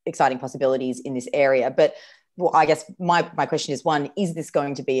exciting possibilities in this area. But well, I guess my question is, one, is this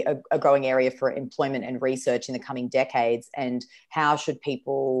going to be a growing area for employment and research in the coming decades? And how should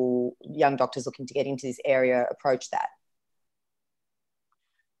people, young doctors looking to get into this area, approach that?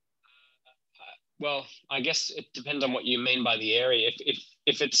 Well, I guess it depends on what you mean by the area.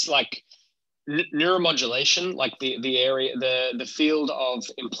 If it's like neuromodulation, like the area, the field of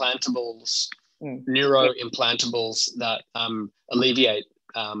implantables, neuroimplantables that alleviate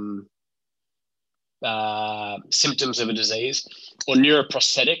symptoms of a disease, or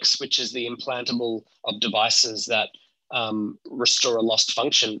neuroprosthetics, which is the implantable of devices that restore a lost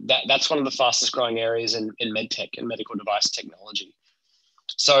function. That's one of the fastest growing areas in medtech and medical device technology.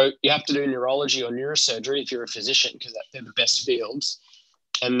 So you have to do neurology or neurosurgery if you're a physician, because they're the best fields,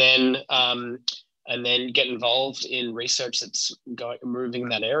 and then get involved in research that's moving in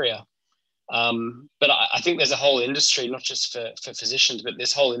that area. But I think there's a whole industry, not just for physicians, but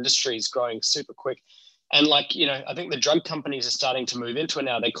this whole industry is growing super quick. And I think the drug companies are starting to move into it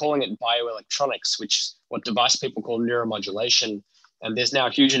now. They're calling it bioelectronics, which is what device people call neuromodulation. And there's now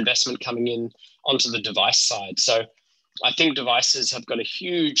huge investment coming in onto the device side. So I think devices have got a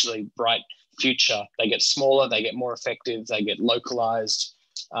hugely bright future. They get smaller, they get more effective, they get localized.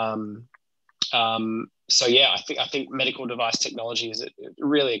 So yeah, I think medical device technology is a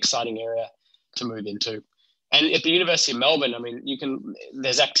really exciting area to move into. And at the University of Melbourne, I mean,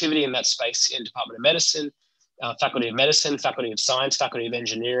 there's activity in that space in Department of Medicine, Faculty of Medicine, Faculty of Science, Faculty of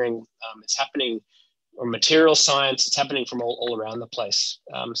Engineering. It's happening, or material science. It's happening from all around the place.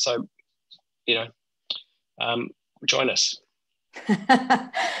 So, join us.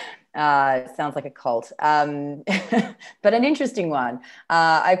 Sounds like a cult, but an interesting one.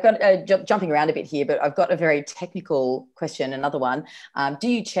 I've got jumping around a bit here, but I've got a very technical question. Another one: do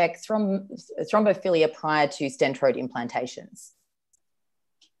you check thrombophilia prior to stentrode implantations?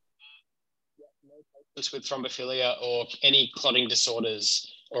 With thrombophilia or any clotting disorders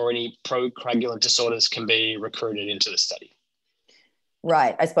or any procoagulant disorders can be recruited into the study.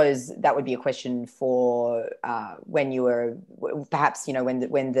 Right. I suppose that would be a question for when you were, perhaps, when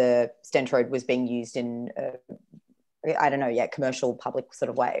the stentrode was being used in, commercial, public sort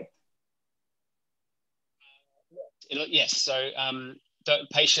of way. Yes. So the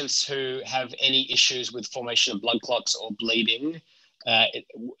patients who have any issues with formation of blood clots or bleeding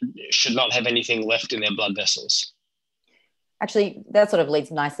should not have anything left in their blood vessels. Actually, that sort of leads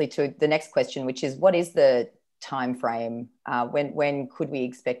nicely to the next question, which is, what is the time frame? When could we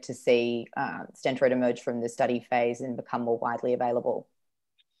expect to see stentrode emerge from the study phase and become more widely available?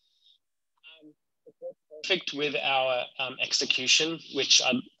 Perfect with our execution, which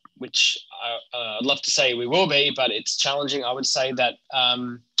I'd love to say we will be, but it's challenging. I would say that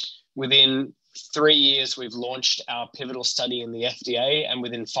within 3 years, we've launched our pivotal study in the FDA, and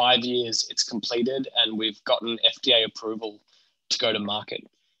within 5 years, it's completed and we've gotten FDA approval to go to market.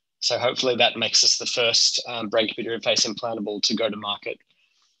 So hopefully that makes us the first brain-computer interface implantable to go to market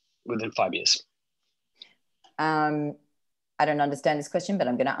within 5 years. I don't understand this question, but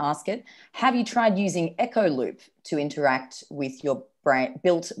I'm going to ask it. Have you tried using Echo Loop to interact with your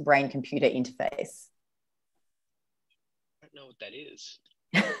built brain-computer interface? I don't know what that is.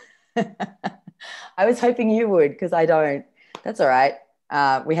 I was hoping you would, because I don't. That's all right.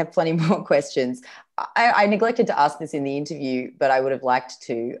 We have plenty more questions. I neglected to ask this in the interview, but I would have liked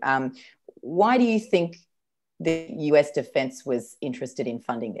to. Why do you think the US Defense was interested in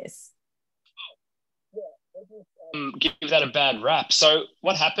funding this? Give that a bad rap. So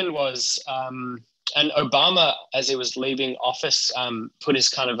what happened was, and Obama, as he was leaving office, put his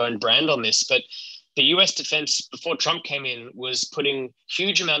kind of own brand on this, but the US defense, before Trump came in, was putting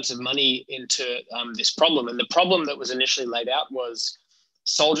huge amounts of money into this problem. And the problem that was initially laid out was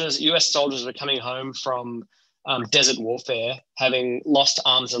US soldiers were coming home from desert warfare, having lost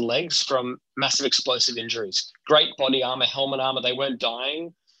arms and legs from massive explosive injuries. Great body armor, helmet armor. They weren't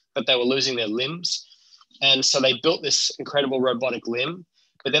dying, but they were losing their limbs. And so they built this incredible robotic limb.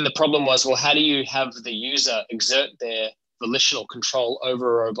 But then the problem was, well, how do you have the user exert their volitional control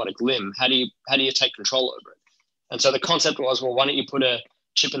over a robotic limb? How do you take control over it? And so the concept was, well, why don't you put a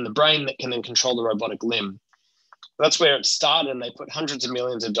chip in the brain that can then control the robotic limb? That's where it started, and they put hundreds of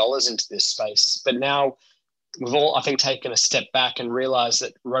millions of dollars into this space. But now we've all, I think, taken a step back and realized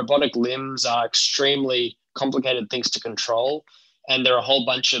that robotic limbs are extremely complicated things to control. And there are a whole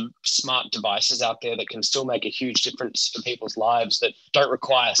bunch of smart devices out there that can still make a huge difference for people's lives that don't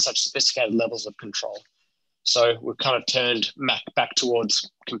require such sophisticated levels of control. So we've kind of turned back towards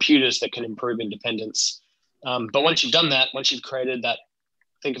computers that can improve independence. But once you've done that, once you've created that,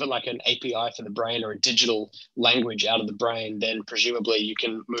 think of it like an API for the brain or a digital language out of the brain, then presumably you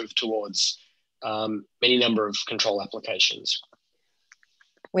can move towards any number of control applications.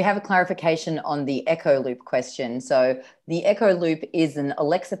 We have a clarification on the Echo Loop question. So the Echo Loop is an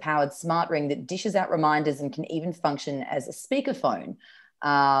Alexa-powered smart ring that dishes out reminders and can even function as a speakerphone.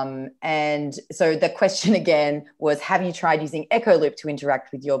 And so the question again was, have you tried using Echo Loop to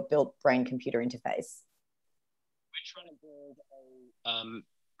interact with your built brain-computer interface? We're trying to build a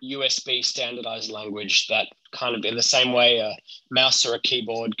USB standardized language that kind of, in the same way a mouse or a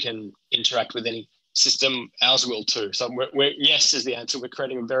keyboard can interact with any system, ours will too. So yes is the answer. We're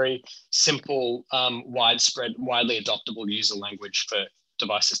creating a very simple, widespread, widely adoptable user language for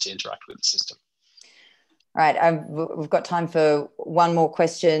devices to interact with the system. All right, we've got time for one more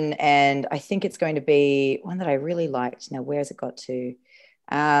question, and I think it's going to be one that I really liked. Now, where has it got to?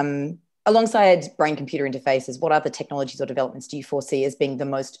 Alongside brain-computer interfaces, what other technologies or developments do you foresee as being the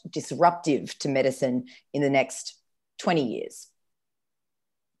most disruptive to medicine in the next 20 years?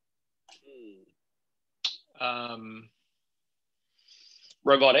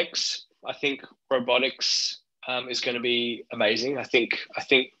 Robotics. I think robotics is going to be amazing. I think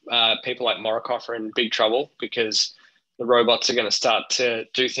people like Morikoff are in big trouble because the robots are going to start to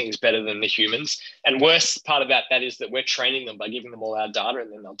do things better than the humans. And worst part about that is that we're training them by giving them all our data,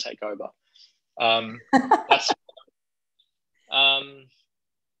 and then they'll take over. I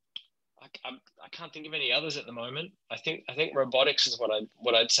can't think of any others at the moment. I think robotics is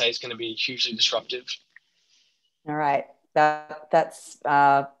what I'd say is going to be hugely disruptive. All right, that's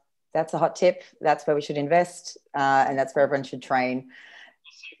a hot tip. That's where we should invest, and that's where everyone should train.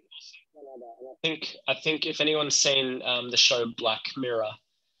 I think if anyone's seen the show Black Mirror,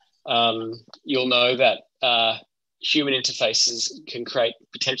 you'll know that human interfaces can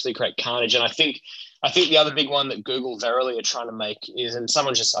potentially create carnage. And I think the other big one that Google Verily are trying to make is, and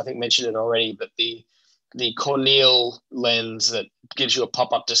someone just I think mentioned it already, but the corneal lens that gives you a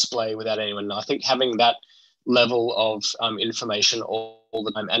pop-up display without anyone knowing. I think having that level of information all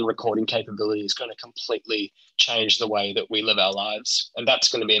the time and recording capability is going to completely change the way that we live our lives. And that's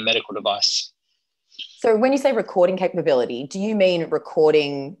going to be a medical device. So when you say recording capability, do you mean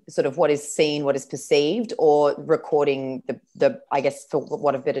recording sort of what is seen, what is perceived, or recording the I guess, for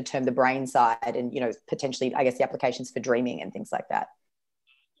what a better term, the brain side and, potentially, I guess, the applications for dreaming and things like that?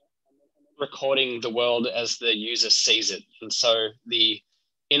 Recording the world as the user sees it. And so the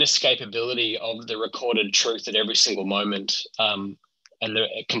inescapability of the recorded truth at every single moment and the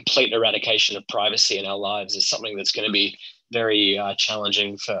complete eradication of privacy in our lives is something that's going to be very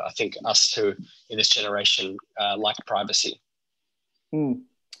challenging for, I think, us who in this generation like privacy. All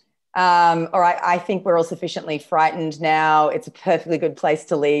right, I think we're all sufficiently frightened now. It's a perfectly good place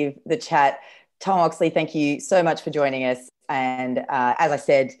to leave the chat. Tom Oxley, thank you so much for joining us. And as I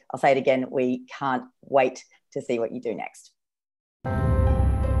said, I'll say it again, we can't wait to see what you do next.